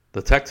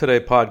The Tech Today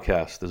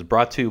podcast is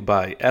brought to you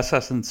by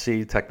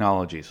SS&C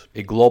Technologies,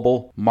 a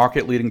global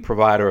market-leading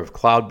provider of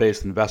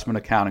cloud-based investment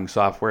accounting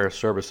software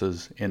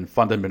services in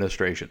fund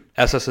administration.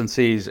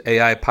 SS&C's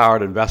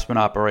AI-powered investment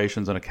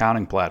operations and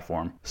accounting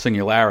platform,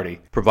 Singularity,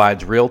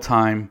 provides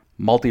real-time,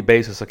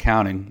 multi-basis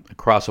accounting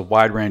across a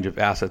wide range of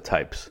asset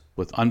types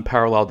with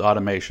unparalleled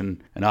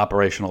automation and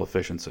operational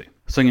efficiency.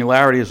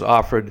 Singularity is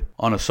offered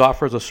on a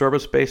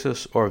software-as-a-service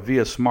basis or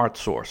via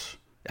SmartSource,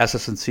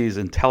 SS&C's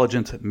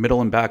intelligent middle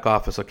and back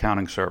office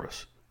accounting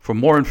service. For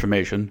more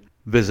information,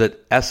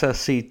 visit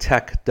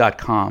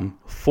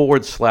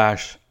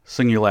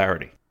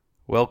ssctech.com/singularity.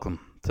 Welcome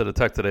to the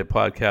Tech Today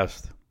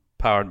podcast,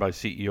 powered by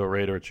CEO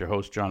Radar. It's your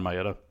host, John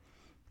Mayetta.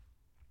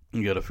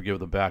 You got to forgive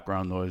the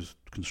background noise,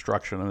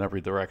 construction in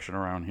every direction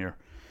around here.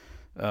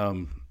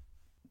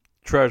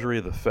 Treasury,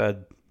 the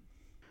Fed,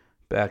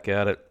 back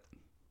at it.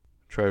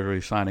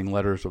 Treasury signing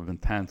letters of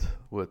intent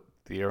with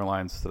the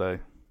airlines today.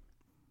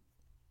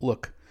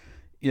 Look,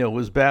 it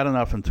was bad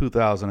enough in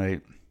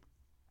 2008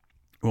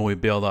 when we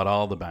bailed out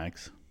all the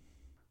banks,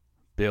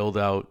 bailed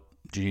out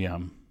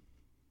GM.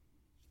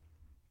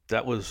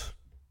 That was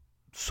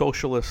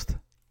socialist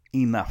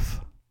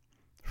enough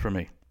for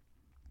me.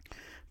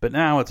 But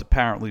now it's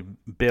apparently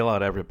bail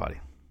out everybody.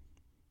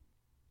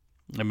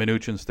 And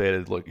Mnuchin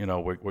stated, look,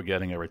 we're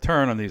getting a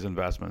return on these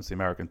investments. The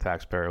American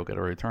taxpayer will get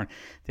a return.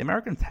 The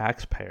American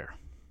taxpayer,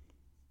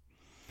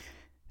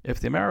 if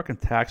the American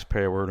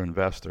taxpayer were an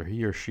investor,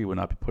 he or she would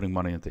not be putting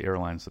money into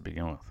airlines to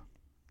begin with.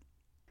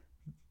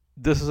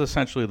 This is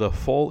essentially the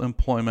Full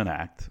Employment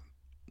Act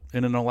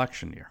in an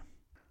election year.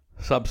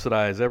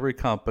 Subsidize every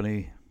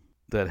company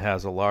that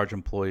has a large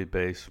employee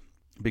base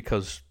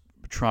because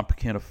Trump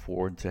can't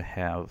afford to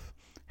have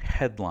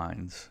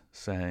headlines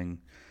saying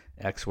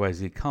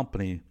XYZ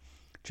company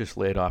just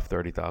laid off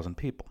 30,000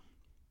 people.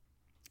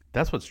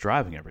 That's what's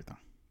driving everything.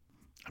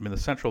 I mean, the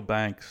central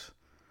banks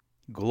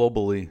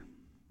globally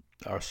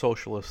are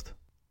socialist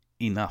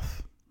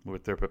enough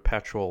with their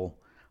perpetual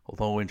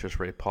low interest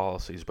rate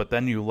policies. But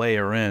then you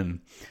layer in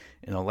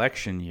an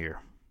election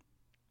year,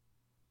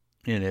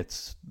 and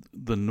it's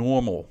the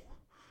normal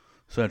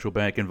central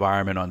bank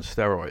environment on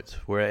steroids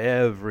where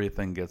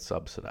everything gets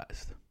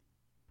subsidized.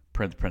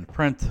 Print,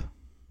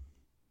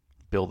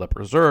 build up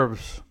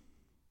reserves.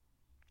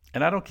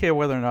 And I don't care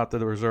whether or not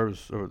the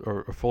reserves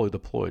are fully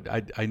deployed.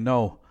 I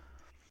know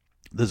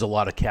there's a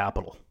lot of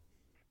capital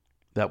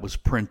that was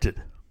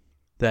printed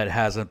that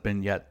hasn't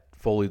been yet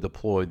fully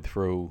deployed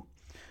through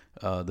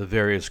the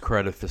various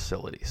credit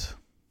facilities.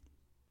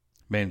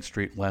 Main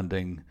Street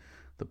lending,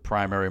 the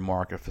primary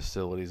market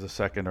facilities, the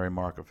secondary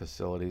market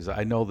facilities.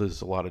 I know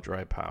there's a lot of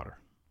dry powder.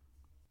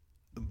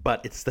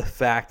 But it's the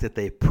fact that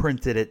they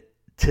printed it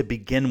to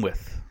begin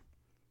with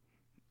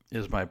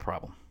is my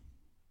problem.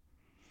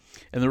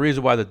 And the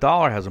reason why the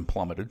dollar hasn't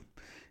plummeted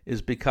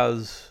is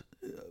because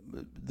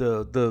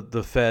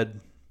the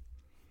Fed,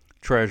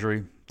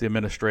 Treasury, the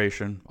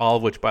administration, all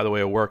of which, by the way,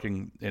 are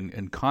working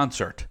in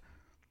concert,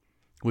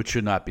 which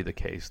should not be the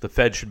case. The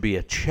Fed should be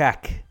a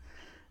check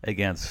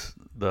against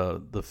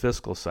the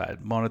fiscal side.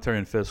 Monetary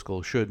and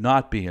fiscal should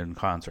not be in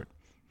concert.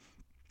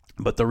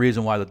 But the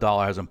reason why the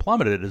dollar hasn't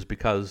plummeted is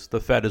because the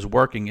Fed is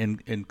working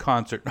in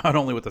concert, not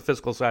only with the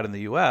fiscal side in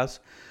the U.S.,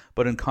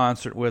 but in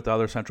concert with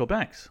other central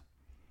banks.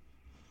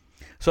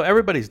 So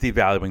everybody's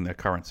devaluing their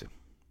currency.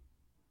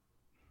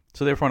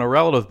 So therefore, on a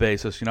relative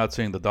basis, you're not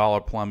seeing the dollar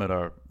plummet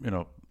or,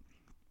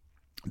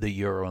 the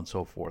euro and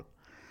so forth.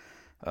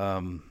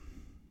 And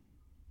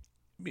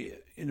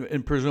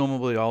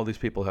presumably all these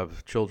people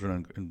have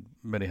children and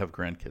many have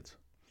grandkids.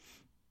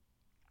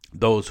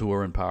 Those who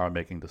are in power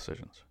making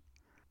decisions.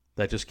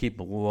 That just keep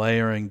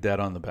layering debt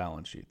on the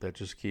balance sheet. That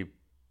just keep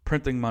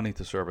printing money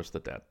to service the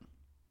debt.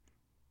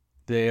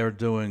 They are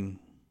doing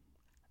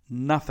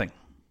nothing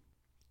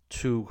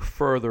to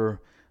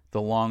further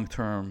the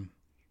long-term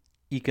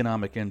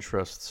economic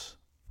interests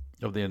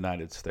of the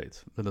United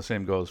States. And the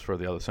same goes for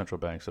the other central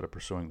banks that are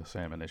pursuing the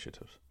same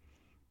initiatives.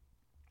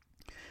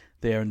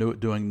 They are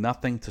doing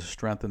nothing to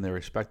strengthen their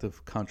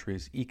respective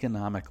countries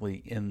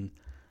economically in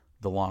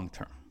the long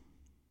term.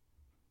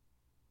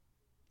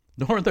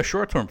 Nor in the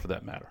short term, for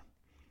that matter.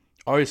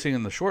 All you're seeing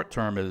in the short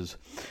term is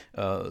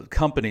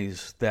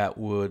companies that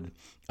would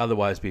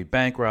otherwise be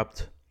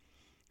bankrupt,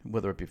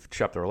 whether it be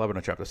Chapter 11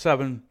 or Chapter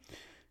 7,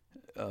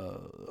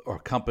 or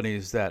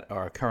companies that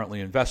are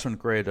currently investment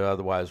grade or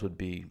otherwise would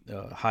be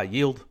high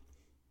yield.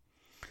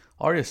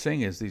 All you're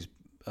seeing is these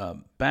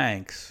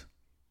banks,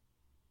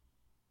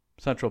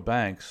 central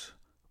banks,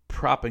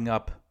 propping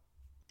up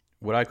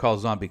what I call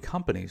zombie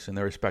companies in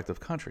their respective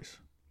countries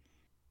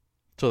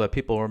so that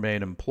people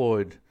remain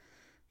employed,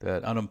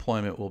 that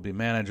unemployment will be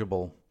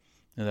manageable,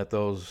 and that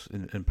those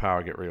in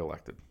power get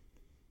reelected,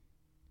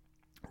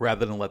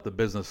 rather than let the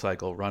business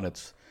cycle run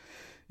its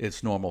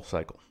normal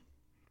cycle.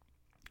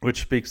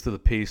 Which speaks to the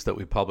piece that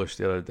we published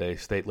the other day,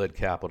 State-Led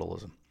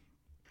Capitalism,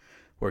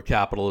 where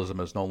capitalism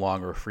is no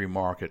longer a free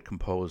market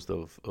composed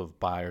of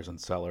buyers and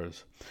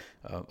sellers.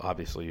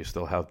 Obviously, you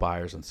still have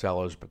buyers and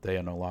sellers, but they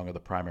are no longer the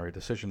primary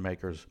decision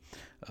makers.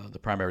 The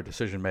primary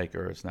decision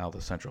maker is now the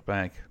central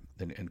bank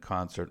in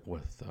concert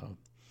with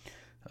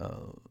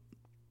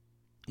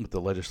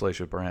the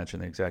legislative branch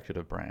and the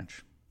executive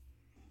branch.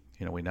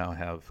 We now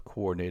have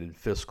coordinated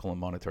fiscal and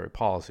monetary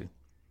policy.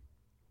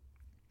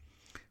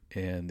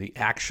 And the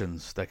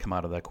actions that come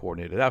out of that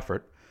coordinated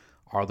effort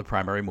are the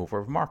primary mover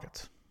of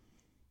markets.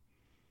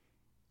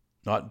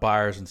 Not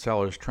buyers and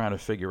sellers trying to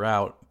figure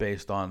out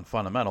based on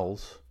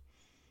fundamentals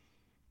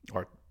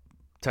or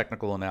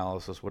technical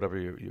analysis, whatever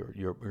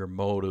your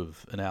mode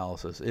of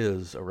analysis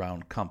is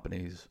around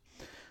companies,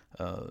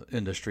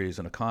 industries,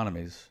 and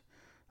economies.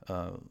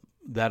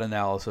 That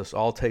analysis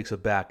all takes a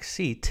back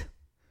seat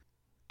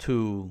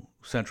to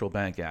central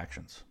bank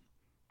actions.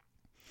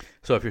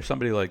 So if you're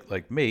somebody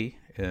like me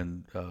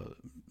and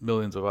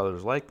millions of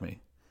others like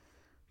me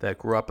that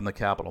grew up in the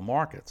capital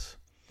markets,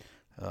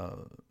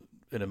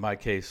 and in my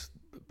case,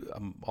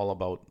 I'm all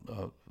about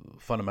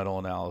fundamental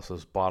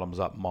analysis,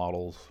 bottoms-up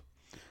models,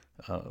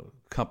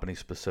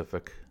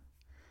 company-specific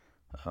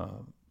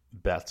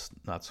bets,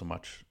 not so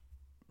much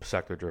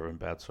sector-driven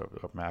bets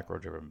or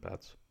macro-driven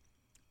bets.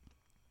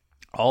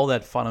 All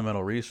that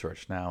fundamental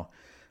research now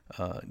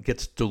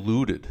gets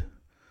diluted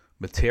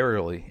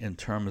materially in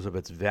terms of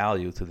its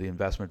value to the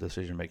investment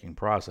decision-making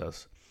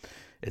process.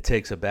 It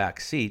takes a back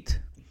seat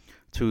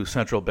to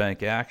central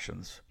bank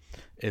actions.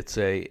 It's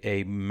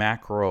a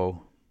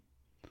macro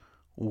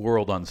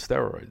world on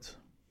steroids.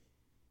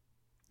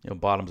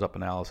 Bottoms-up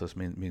analysis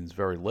means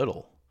very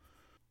little.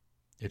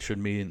 It should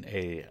mean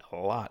a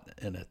lot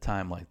in a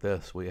time like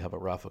this. We have a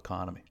rough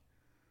economy.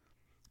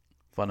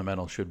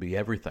 Fundamentals should be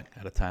everything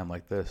at a time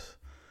like this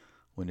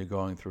when you're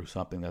going through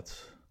something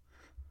that's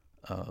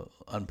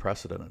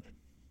unprecedented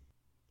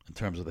in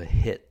terms of the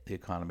hit the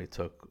economy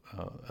took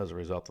as a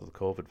result of the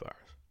COVID virus.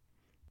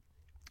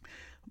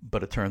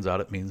 But it turns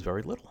out it means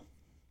very little.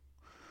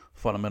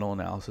 Fundamental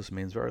analysis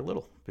means very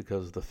little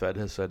because the Fed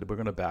has said we're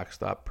going to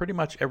backstop pretty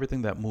much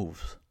everything that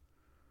moves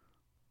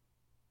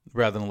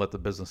rather than let the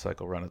business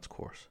cycle run its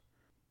course,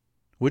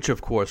 which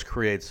of course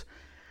creates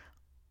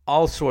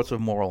all sorts of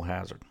moral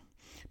hazard.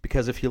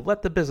 Because if you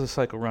let the business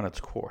cycle run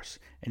its course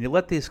and you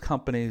let these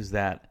companies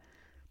that,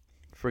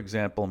 for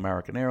example,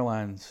 American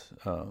Airlines,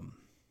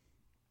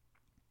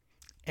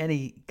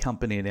 any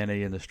company in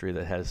any industry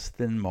that has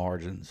thin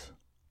margins,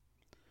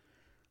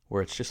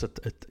 where it's just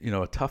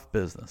a tough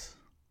business,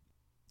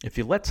 if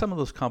you let some of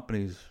those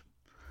companies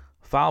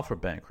file for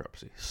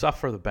bankruptcy,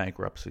 suffer the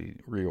bankruptcy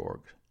reorg,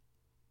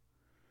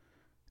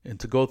 and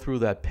to go through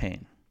that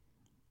pain,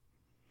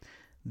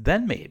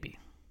 then maybe,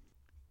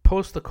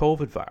 post the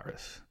COVID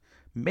virus,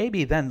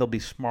 maybe then they'll be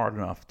smart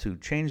enough to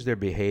change their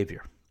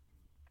behavior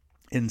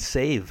and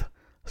save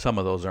some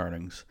of those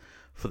earnings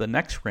for the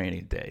next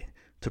rainy day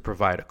to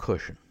provide a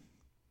cushion,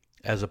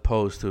 as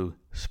opposed to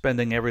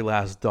spending every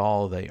last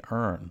dollar they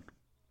earn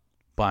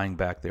buying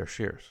back their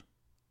shares,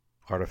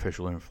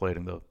 artificially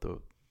inflating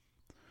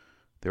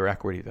their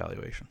equity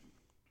valuation.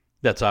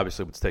 That's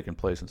obviously what's taken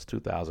place since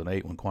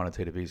 2008 when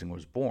quantitative easing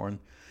was born,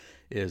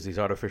 is these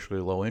artificially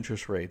low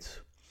interest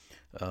rates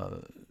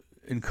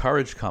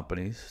encourage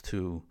companies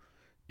to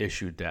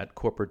issue debt.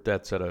 Corporate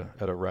debt's at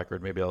a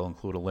record. Maybe I'll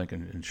include a link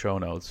in show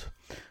notes.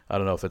 I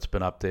don't know if it's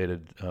been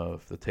updated,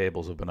 if the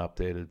tables have been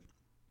updated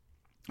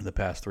in the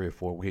past 3 or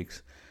 4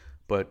 weeks.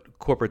 But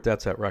corporate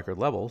debt's at record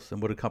levels.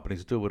 And what do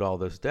companies do with all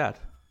this debt?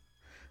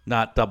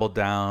 Not double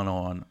down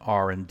on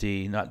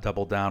R&D, not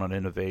double down on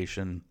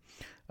innovation.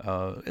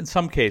 In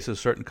some cases,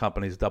 certain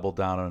companies double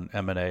down on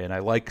M&A, and I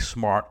like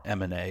smart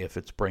M&A if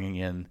it's bringing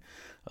in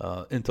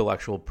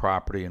intellectual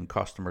property and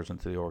customers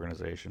into the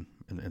organization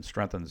and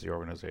strengthens the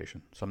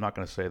organization. So I'm not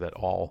going to say that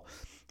all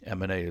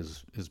M&A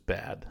is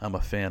bad. I'm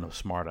a fan of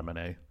smart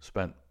M&A.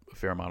 Spent a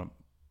fair amount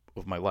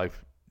of my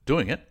life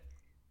doing it.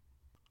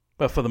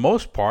 But for the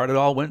most part, it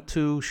all went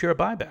to share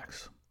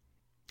buybacks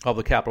of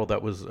the capital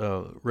that was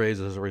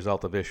raised as a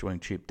result of issuing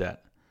cheap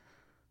debt.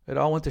 It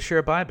all went to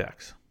share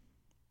buybacks.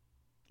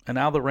 And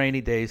now the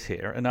rainy day's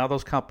here, and now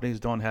those companies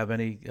don't have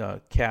any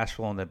cash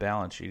flow on their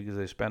balance sheet because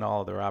they spend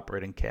all of their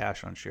operating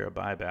cash on share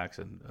buybacks,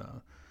 and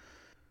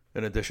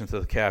in addition to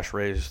the cash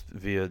raised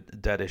via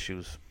debt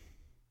issues.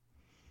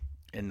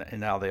 And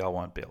now they all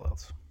want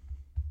bailouts,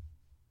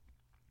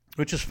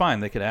 which is fine.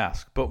 They could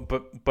ask,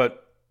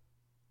 but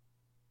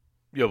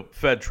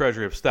Fed,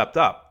 Treasury have stepped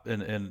up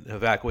and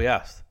have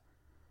acquiesced.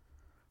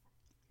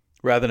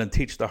 Rather than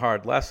teach the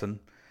hard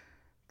lesson,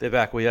 they've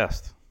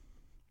acquiesced.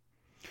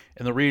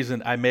 And the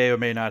reason, I may or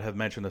may not have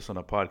mentioned this on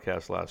a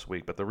podcast last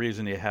week, but the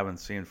reason you haven't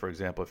seen, for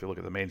example, if you look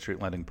at the Main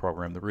Street Lending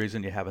Program, the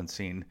reason you haven't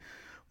seen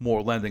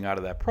more lending out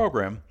of that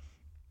program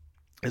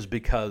is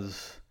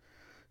because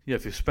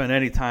if you spend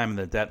any time in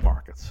the debt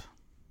markets,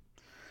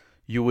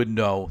 you would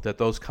know that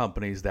those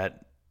companies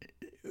that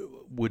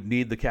would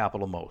need the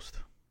capital most,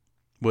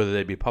 whether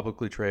they be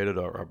publicly traded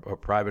or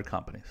private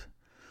companies,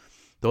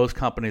 those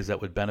companies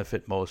that would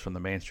benefit most from the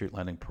Main Street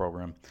Lending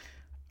Program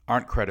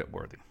aren't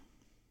creditworthy.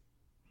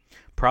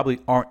 probably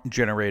aren't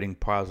generating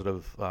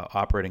positive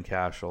operating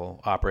cash flow,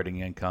 operating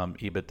income,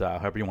 EBITDA,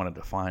 however you want to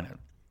define it.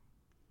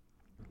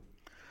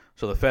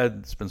 So the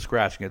Fed's been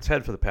scratching its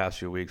head for the past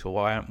few weeks. Well,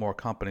 why aren't more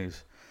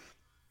companies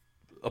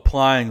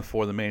applying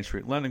for the Main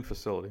Street lending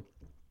facility?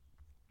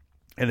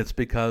 And it's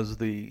because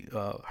the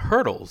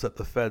hurdles that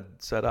the Fed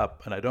set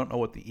up, and I don't know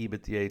what the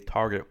EBITDA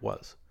target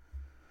was.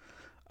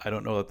 I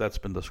don't know that that's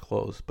been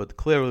disclosed, but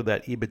clearly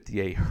that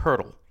EBITDA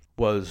hurdle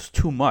was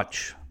too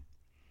much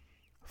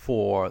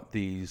for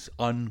these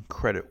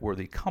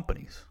uncreditworthy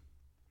companies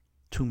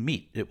to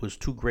meet. It was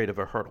too great of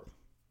a hurdle.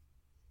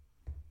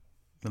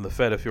 And the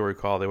Fed, if you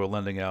recall, they were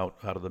lending out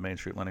of the Main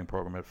Street lending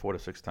program at 4 to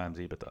 6 times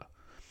EBITDA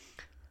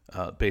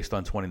based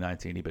on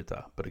 2019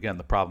 EBITDA. But again,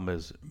 the problem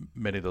is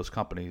many of those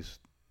companies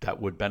that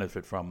would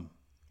benefit from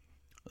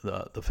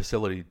the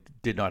facility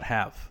did not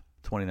have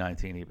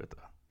 2019 EBITDA.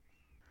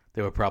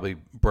 They were probably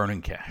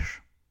burning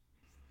cash.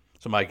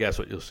 So my guess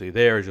what you'll see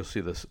there is you'll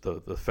see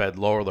the Fed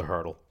lower the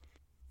hurdle.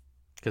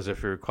 Because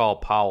if you recall,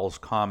 Powell's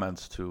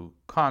comments to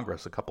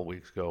Congress a couple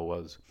weeks ago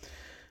was,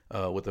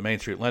 with the Main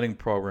Street lending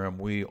program,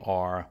 we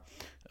are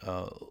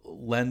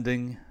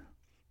lending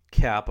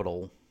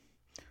capital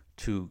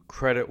to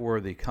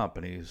creditworthy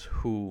companies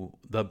who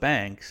the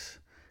banks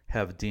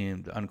have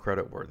deemed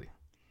uncreditworthy.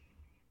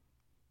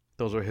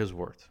 Those are his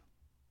words.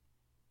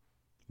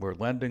 We're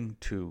lending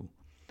to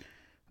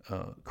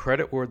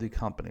creditworthy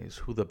companies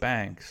who the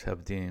banks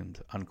have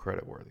deemed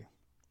uncreditworthy.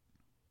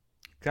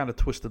 Kind of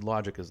twisted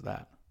logic is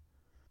that.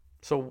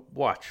 So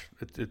watch.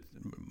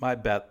 My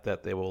bet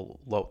that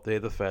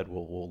the Fed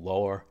will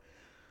lower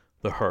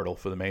the hurdle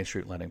for the Main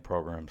Street lending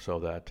program so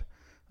that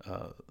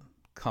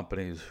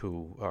companies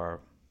who are,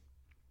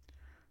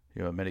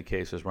 in many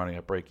cases running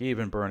at break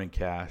even, burning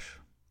cash,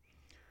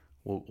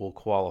 will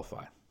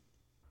qualify.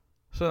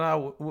 So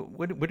now,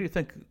 what do you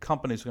think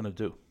companies are going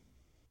to do?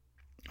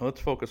 Well,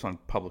 let's focus on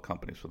public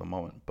companies for the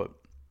moment, but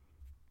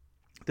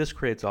this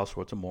creates all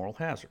sorts of moral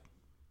hazard.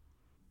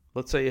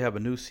 Let's say you have a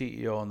new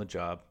CEO on the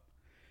job.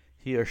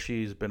 He or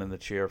she's been in the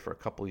chair for a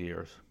couple of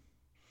years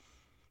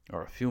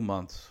or a few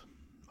months,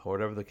 or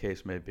whatever the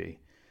case may be,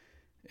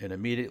 and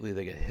immediately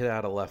they get hit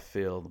out of left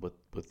field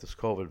with this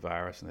COVID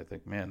virus, and they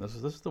think, man, this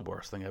is the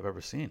worst thing I've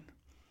ever seen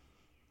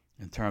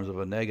in terms of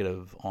a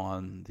negative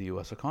on the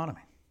U.S.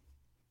 economy.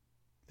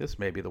 This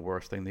may be the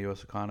worst thing the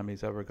U.S.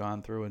 economy's ever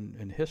gone through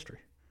in history.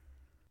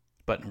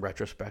 But in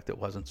retrospect, it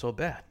wasn't so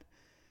bad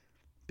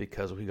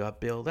because we got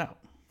bailed out.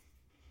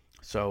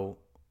 So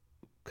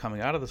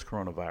coming out of this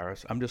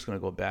coronavirus, I'm just going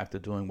to go back to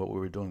doing what we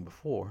were doing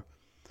before,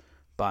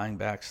 buying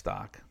back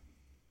stock,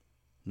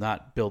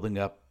 not building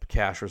up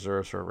cash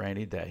reserves for a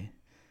rainy day,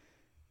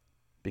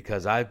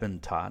 because I've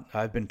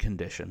been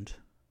conditioned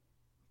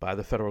by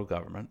the federal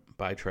government,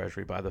 by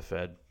Treasury, by the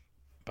Fed,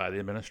 by the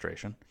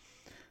administration,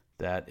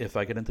 that if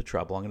I get into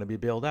trouble, I'm going to be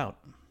bailed out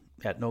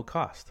at no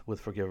cost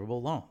with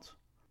forgivable loans.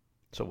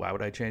 So why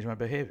would I change my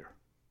behavior?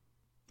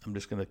 I'm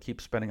just going to keep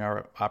spending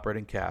our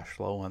operating cash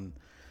flow on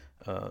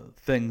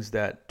things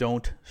that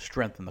don't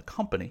strengthen the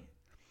company,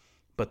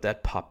 but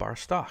that pop our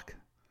stock.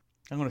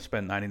 I'm going to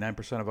spend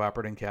 99% of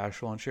operating cash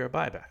flow on share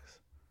buybacks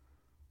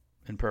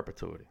in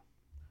perpetuity.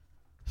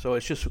 So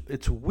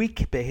it's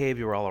weak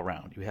behavior all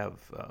around. You have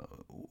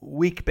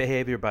weak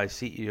behavior by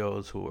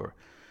CEOs who are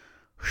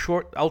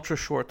ultra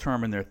short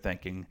term in their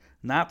thinking,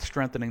 not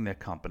strengthening their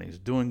companies,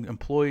 doing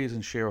employees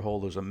and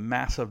shareholders a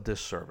massive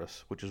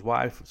disservice, which is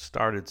why I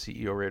started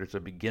CEO Raters to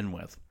begin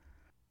with.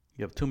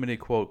 You have too many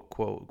quote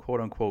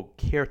unquote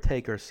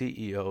caretaker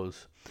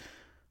CEOs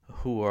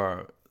who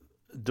are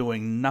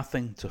doing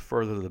nothing to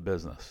further the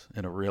business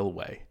in a real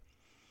way,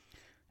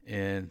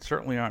 and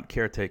certainly aren't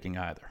caretaking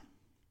either.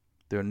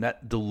 They're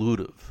net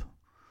dilutive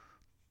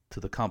to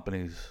the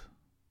companies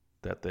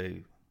that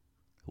they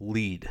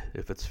lead,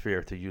 if it's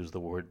fair to use the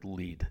word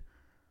lead.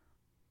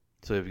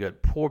 So you've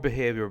got poor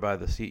behavior by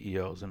the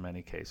CEOs in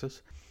many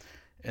cases,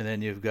 and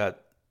then you've got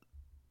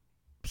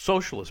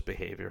socialist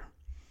behavior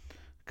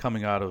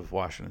coming out of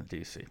Washington,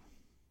 D.C.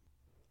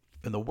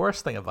 And the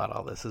worst thing about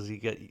all this is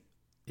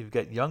you've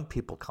got young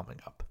people coming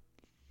up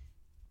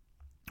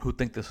who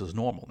think this is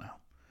normal now.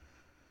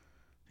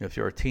 If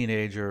you're a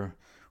teenager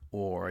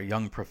or a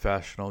young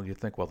professional, you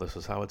think, well, this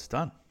is how it's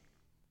done.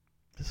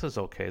 This is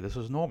okay. This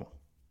is normal.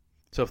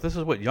 So if this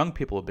is what young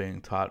people are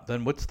being taught,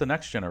 then what's the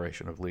next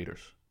generation of leaders?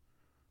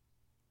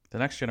 The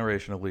next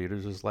generation of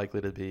leaders is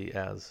likely to be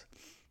as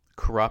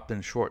corrupt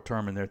and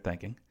short-term in their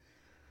thinking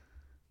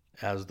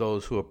as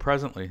those who are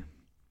presently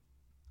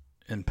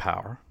in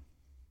power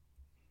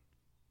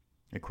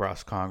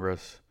across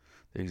Congress,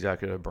 the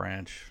executive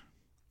branch,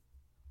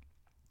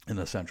 and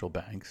the central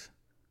banks.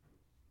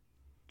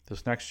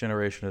 This next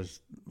generation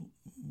is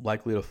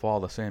likely to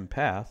follow the same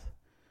path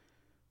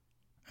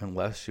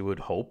unless you would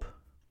hope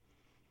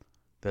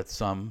that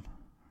some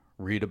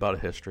read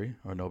about history,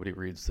 or nobody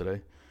reads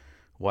today,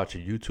 watch a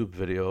YouTube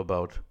video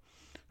about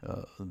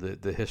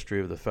the history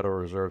of the Federal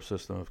Reserve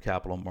System, of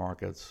capital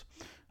markets,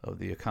 of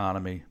the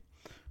economy,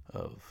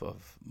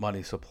 of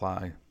money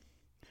supply,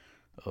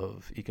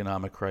 of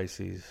economic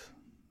crises,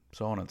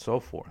 so on and so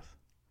forth.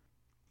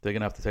 They're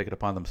going to have to take it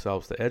upon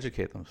themselves to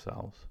educate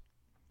themselves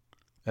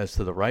as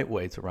to the right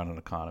way to run an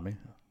economy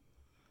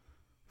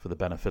for the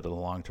benefit of the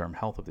long-term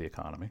health of the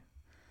economy.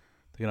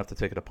 They're going to have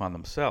to take it upon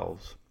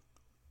themselves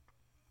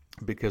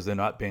because they're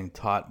not being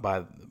taught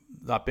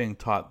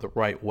the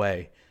right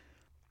way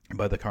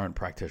by the current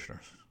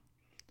practitioners.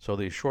 So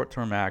these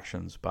short-term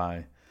actions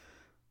by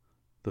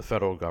the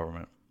federal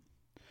government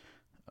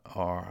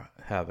are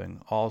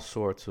having all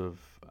sorts of,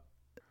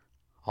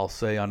 I'll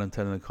say,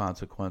 unintended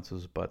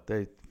consequences, but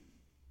they're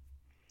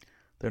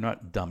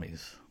not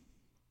dummies.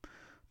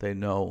 They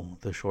know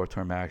the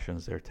short-term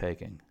actions they're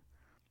taking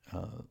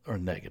are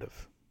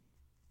negative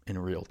in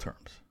real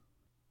terms,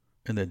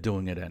 and they're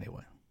doing it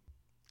anyway.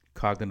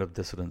 Cognitive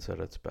dissonance at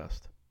its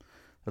best.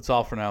 That's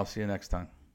all for now. See you next time.